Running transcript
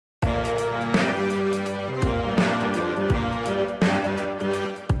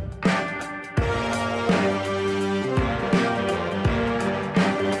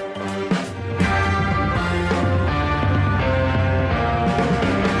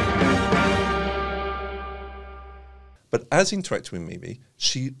But as interacting with Mimi,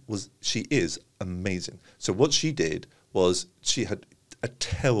 she is amazing. So what she did was she had a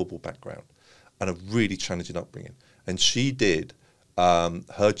terrible background and a really challenging upbringing. And she did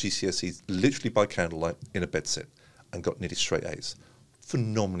her GCSEs literally by candlelight in a bedsit and got nearly straight A's.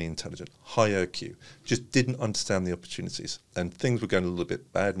 Phenomenally intelligent, high IQ, just didn't understand the opportunities. And things were going a little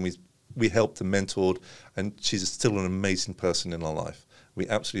bit bad, and we helped and mentored, and she's still an amazing person in our life. We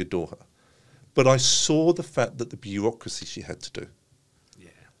absolutely adore her. But I saw the fact that the bureaucracy she had to do. Yeah.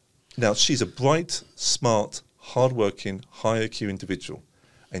 Now, she's a bright, smart, hardworking, high IQ individual,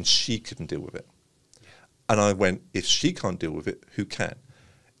 and she couldn't deal with it. Yeah. And I went, if she can't deal with it, who can?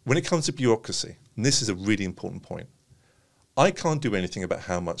 When it comes to bureaucracy, and this is a really important point, I can't do anything about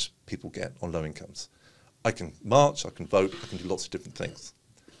how much people get on low incomes. I can march, I can vote, I can do lots of different things.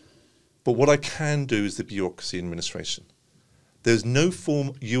 But what I can do is the bureaucracy administration. There's no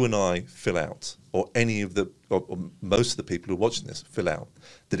form you and I fill out, or any of the, or most of the people who are watching this fill out,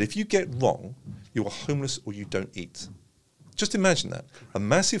 that if you get wrong, you are homeless or you don't eat. Just imagine that. A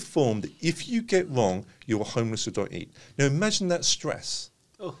massive form that if you get wrong, you are homeless or don't eat. Now imagine that stress.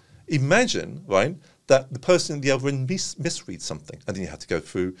 Oh. Imagine, right, that the person at the other end misreads something, and then you have to go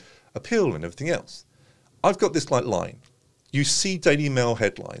through appeal and everything else. I've got this like line. You see Daily Mail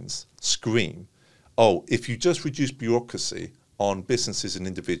headlines scream, oh, if you just reduce bureaucracy on businesses and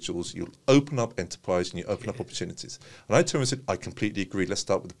individuals, you'll open up enterprise and you open up opportunities. And I turned and said, I completely agree. Let's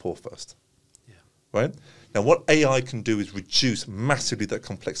start with the poor first. Yeah. Right? Now, what AI can do is reduce massively that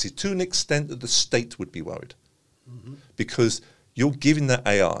complexity to an extent that the state would be worried. Mm-hmm. Because you're giving that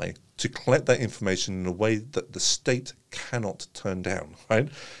AI to collect that information in a way that the state cannot turn down, right?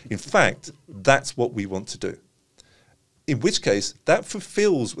 In fact, that's what we want to do. In which case, that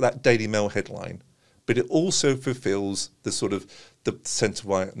fulfills that Daily Mail headline, but it also fulfills the sort of the centre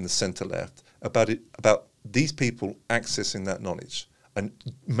right and the centre left about these people accessing that knowledge and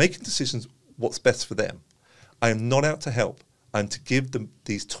making decisions what's best for them. I am not out to help. I'm to give them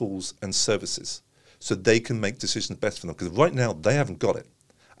these tools and services so they can make decisions best for them. Because right now they haven't got it,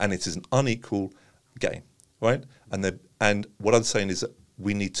 and it is an unequal game, right? And what I'm saying is that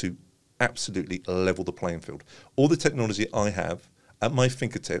we need to absolutely level the playing field. All the technology I have at my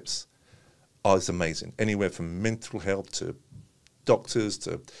fingertips is amazing. Anywhere from mental health to doctors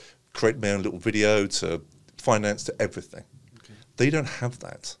to create my own little video to finance to everything. Okay. They don't have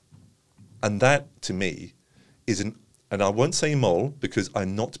that. And that, to me, is and I won't say immoral because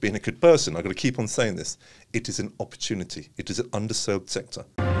I'm not being a good person. I've got to keep on saying this. It is an opportunity. It is an underserved sector.